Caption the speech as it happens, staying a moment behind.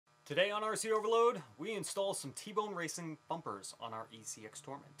Today on RC Overload, we install some T-Bone Racing bumpers on our ECX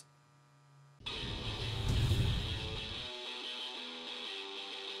Torment.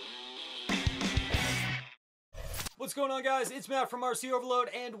 What's going on, guys? It's Matt from RC Overload,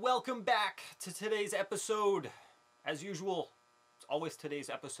 and welcome back to today's episode. As usual, it's always today's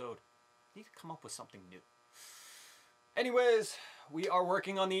episode. I need to come up with something new. Anyways, we are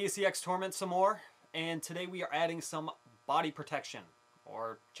working on the ECX Torment some more, and today we are adding some body protection,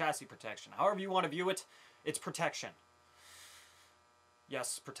 or chassis protection. However you want to view it, it's protection.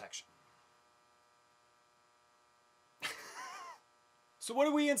 Yes, protection. So what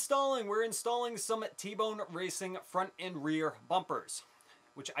are we installing? We're installing some T-Bone Racing front and rear bumpers,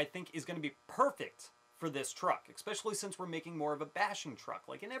 which I think is going to be perfect for this truck, especially since we're making more of a bashing truck,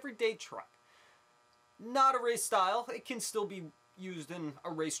 like an everyday truck. Not a race style. It can still be used in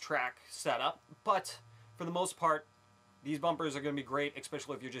a racetrack setup, but for the most part, these bumpers are going to be great,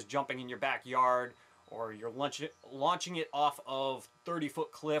 especially if you're just jumping in your backyard or you're launching it off of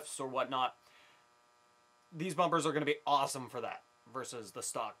 30-foot cliffs or whatnot. These bumpers are going to be awesome for that versus the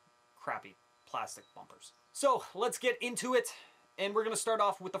stock crappy plastic bumpers. So let's get into it, and we're going to start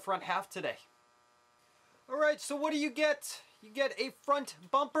off with the front half today. Alright, so what do you get? You get a front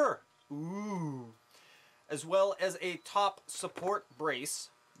bumper. Ooh. As well as a top support brace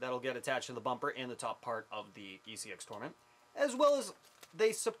that'll get attached to the bumper and the top part of the ECX Torment, as well as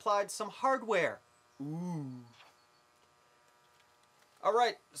they supplied some hardware. Ooh.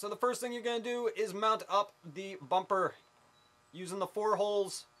 Alright, so the first thing you're going to do is mount up the bumper using the 4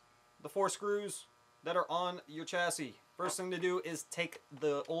 holes, the 4 screws that are on your chassis. First thing to do is take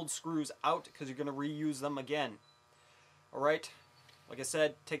the old screws out because you're going to reuse them again. Alright, like I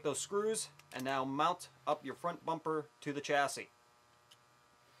said, take those screws and now mount up your front bumper to the chassis.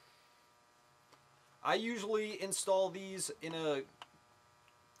 I usually install these in a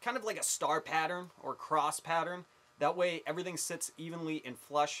kind of like a star pattern or cross pattern. That way everything sits evenly and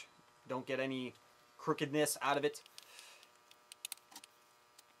flush. Don't get any crookedness out of it.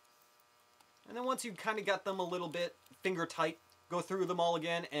 And then once you've kind of got them a little bit finger tight, go through them all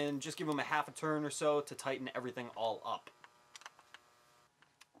again and just give them a half a turn or so to tighten everything all up.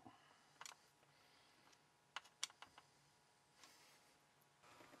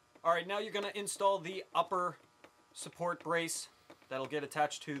 Alright, now you're going to install the upper support brace that'll get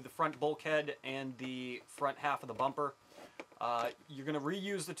attached to the front bulkhead and the front half of the bumper. You're going to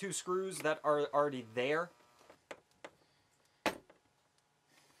reuse the 2 screws that are already there.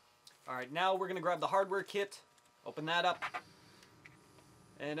 Alright, now we're going to grab the hardware kit, open that up,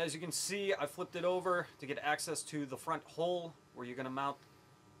 and as you can see, I flipped it over to get access to the front hole where you're going to mount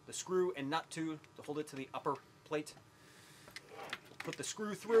the screw and nut to hold it to the upper plate. Put the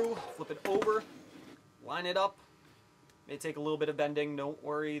screw through, flip it over, line it up. May take a little bit of bending, don't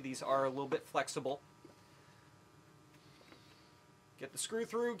worry, these are a little bit flexible. Get the screw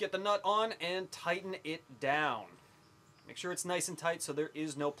through, get the nut on, and tighten it down. Make sure it's nice and tight so there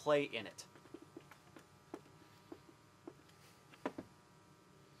is no play in it.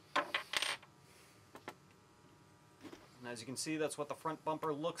 And as you can see, that's what the front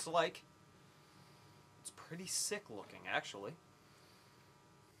bumper looks like. It's pretty sick looking, actually.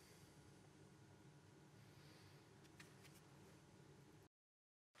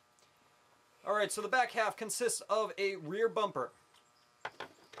 Alright, so the back half consists of a rear bumper,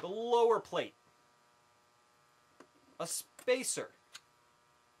 the lower plate, a spacer,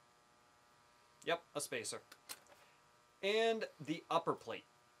 yep, a spacer, and the upper plate,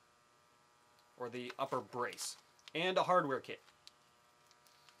 or the upper brace, and a hardware kit.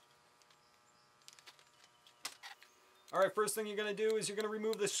 Alright, first thing you're going to do is you're going to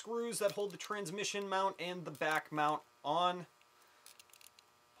remove the screws that hold the transmission mount and the back mount on.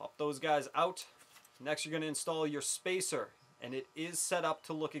 Pop those guys out. Next you're going to install your spacer, and it is set up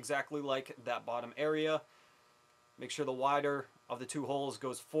to look exactly like that bottom area. Make sure the wider of the 2 holes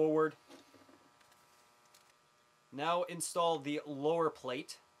goes forward. Now install the lower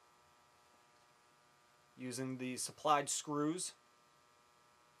plate using the supplied screws.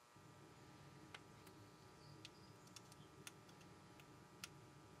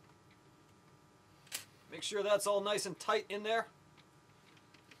 Make sure that's all nice and tight in there.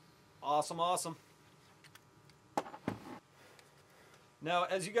 Awesome, awesome. Now,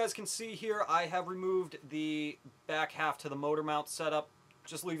 as you guys can see here, I have removed the back half to the motor mount setup,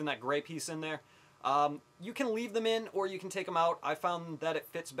 just leaving that gray piece in there. You can leave them in or you can take them out. I found that it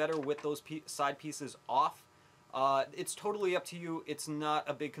fits better with those side pieces off. It's totally up to you. It's not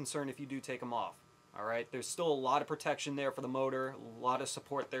a big concern if you do take them off. Alright, there's still a lot of protection there for the motor, a lot of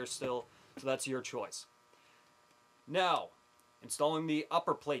support there still, so that's your choice. Now, installing the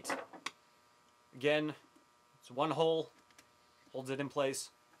upper plate. Again, it's one hole, holds it in place.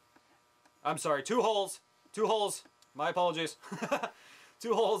 I'm sorry, two holes. Two holes. My apologies.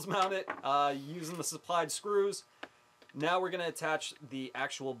 Two holes mount it using the supplied screws. Now we're going to attach the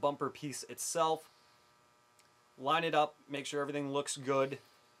actual bumper piece itself. Line it up, make sure everything looks good.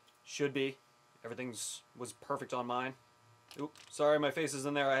 Should be. Everything was perfect on mine. Oop, sorry, my face is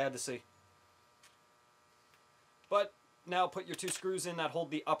in there. I had to see. But now put your two screws in that hold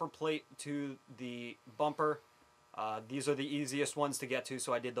the upper plate to the bumper. These are the easiest ones to get to,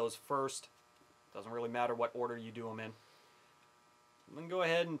 so I did those first. Doesn't really matter what order you do them in. And then go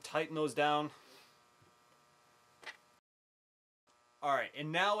ahead and tighten those down. Alright,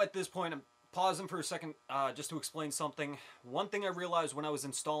 and now at this point, I'm pausing for a second just to explain something. One thing I realized when I was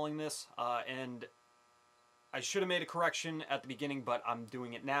installing this, and I should have made a correction at the beginning, but I'm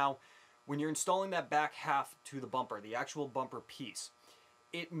doing it now. When you're installing that back half to the bumper, the actual bumper piece,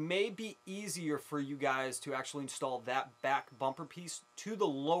 it may be easier for you guys to actually install that back bumper piece to the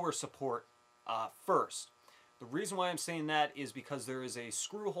lower support first. The reason why I'm saying that is because there is a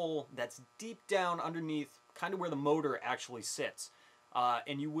screw hole that's deep down underneath, kind of where the motor actually sits.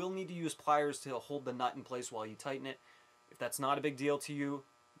 And you will need to use pliers to hold the nut in place while you tighten it. If that's not a big deal to you,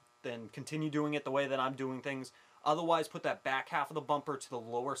 then continue doing it the way that I'm doing things. Otherwise, put that back half of the bumper to the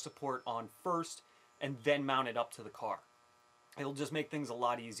lower support on first, and then mount it up to the car. It'll just make things a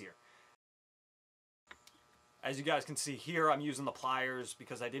lot easier. As you guys can see here, I'm using the pliers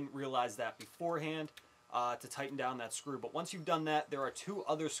because I didn't realize that beforehand to tighten down that screw. But once you've done that, there are two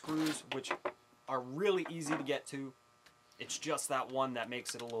other screws which are really easy to get to. It's just that one that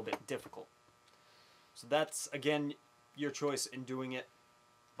makes it a little bit difficult. So that's, again, your choice in doing it.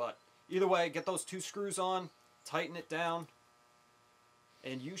 But either way, get those two screws on, tighten it down,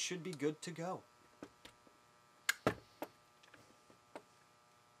 and you should be good to go.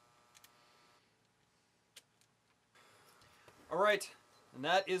 Alright, and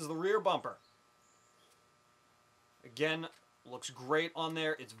that is the rear bumper. Again, looks great on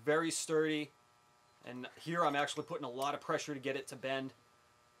there. It's very sturdy. And here I'm actually putting a lot of pressure to get it to bend.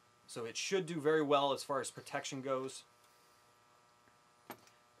 So it should do very well as far as protection goes.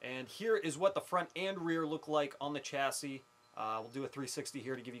 And here is what the front and rear look like on the chassis. We'll do a 360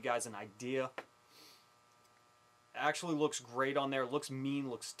 here to give you guys an idea. It actually looks great on there. Looks mean,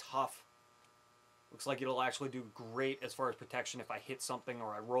 looks tough. Looks like it'll actually do great as far as protection if I hit something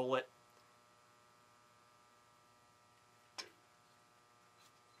or I roll it.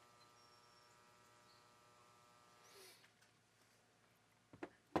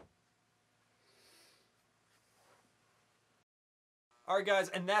 Alright guys,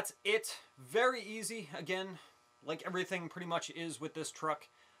 and that's it. Very easy. Again, like everything pretty much is with this truck.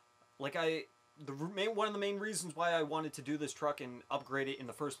 Like one of the main reasons why I wanted to do this truck and upgrade it in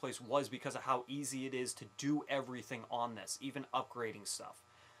the first place was because of how easy it is to do everything on this, even upgrading stuff.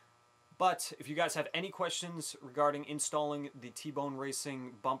 But if you guys have any questions regarding installing the T-Bone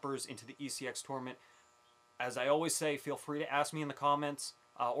Racing bumpers into the ECX Torment, as I always say, feel free to ask me in the comments.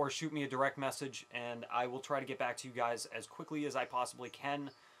 Or shoot me a direct message, and I will try to get back to you guys as quickly as I possibly can.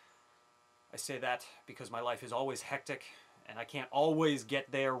 I say that because my life is always hectic, and I can't always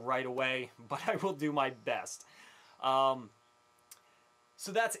get there right away, but I will do my best. So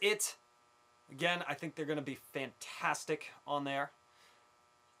that's it. Again, I think they're going to be fantastic on there.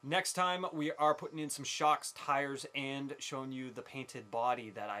 Next time, we are putting in some shocks, tires, and showing you the painted body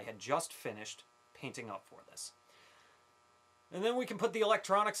that I had just finished painting up for this. And then we can put the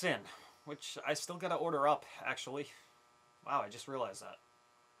electronics in, which I still gotta order up, actually. Wow, I just realized that.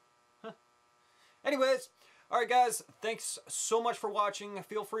 Huh. Anyways, alright guys, thanks so much for watching.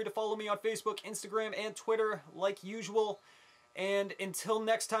 Feel free to follow me on Facebook, Instagram, and Twitter, like usual. And until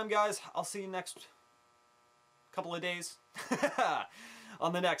next time, guys, I'll see you next couple of days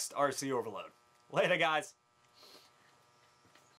on the next RC Overload. Later, guys.